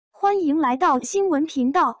欢迎来到新闻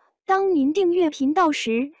频道。当您订阅频道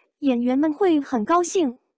时，演员们会很高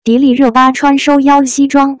兴。迪丽热巴穿收腰西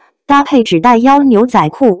装，搭配纸袋腰牛仔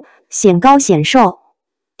裤，显高显瘦。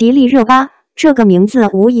迪丽热巴这个名字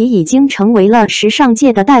无疑已经成为了时尚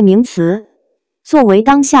界的代名词。作为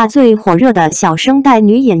当下最火热的小生代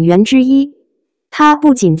女演员之一，她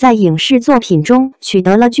不仅在影视作品中取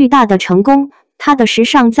得了巨大的成功，她的时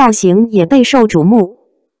尚造型也备受瞩目。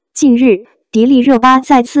近日，迪丽热巴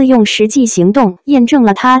再次用实际行动验证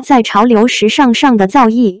了她在潮流时尚上的造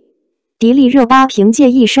诣。迪丽热巴凭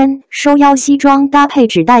借一身收腰西装搭配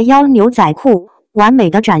纸袋腰牛仔裤，完美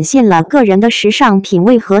地展现了个人的时尚品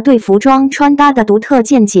味和对服装穿搭的独特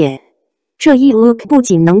见解。这一 look 不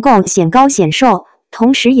仅能够显高显瘦，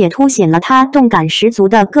同时也凸显了她动感十足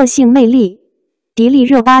的个性魅力。迪丽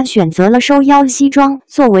热巴选择了收腰西装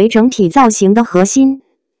作为整体造型的核心，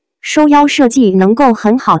收腰设计能够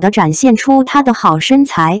很好地展现出她的好身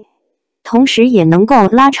材，同时也能够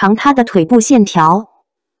拉长她的腿部线条。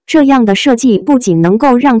这样的设计不仅能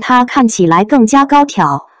够让她看起来更加高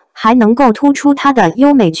挑，还能够突出她的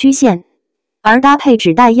优美曲线。而搭配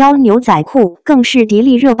纸袋腰牛仔裤更是迪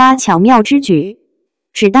丽热巴巧妙之举。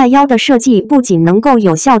纸袋腰的设计不仅能够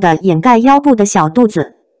有效地掩盖腰部的小肚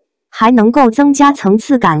子，还能够增加层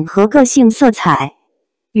次感和个性色彩，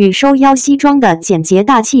与收腰西装的简洁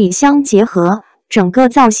大气相结合，整个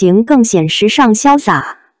造型更显时尚潇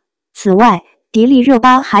洒。此外，迪丽热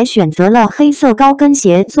巴还选择了黑色高跟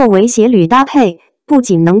鞋作为鞋履搭配，不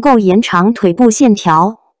仅能够延长腿部线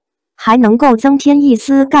条，还能够增添一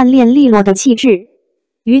丝干练利落的气质。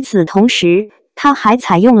与此同时，她还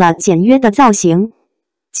采用了简约的造型，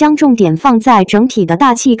将重点放在整体的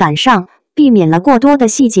大气感上，避免了过多的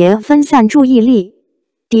细节分散注意力。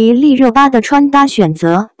迪丽热巴的穿搭选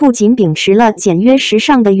择不仅秉持了简约时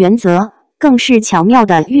尚的原则，更是巧妙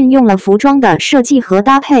地运用了服装的设计和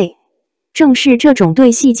搭配。正是这种对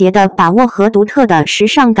细节的把握和独特的时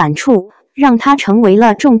尚感触，让她成为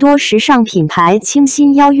了众多时尚品牌倾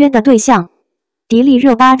心邀约的对象。迪丽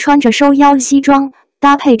热巴穿着收腰西装，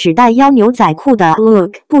搭配纸袋腰牛仔裤的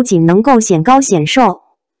look 不仅能够显高显瘦，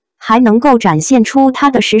还能够展现出她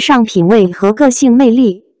的时尚品味和个性魅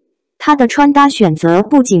力。她的穿搭选择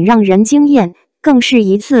不仅让人惊艳，更是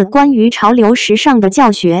一次关于潮流时尚的教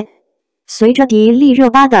学。随着迪丽热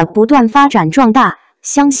巴的不断发展壮大，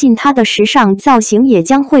相信她的时尚造型也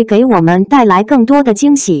将会给我们带来更多的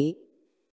惊喜。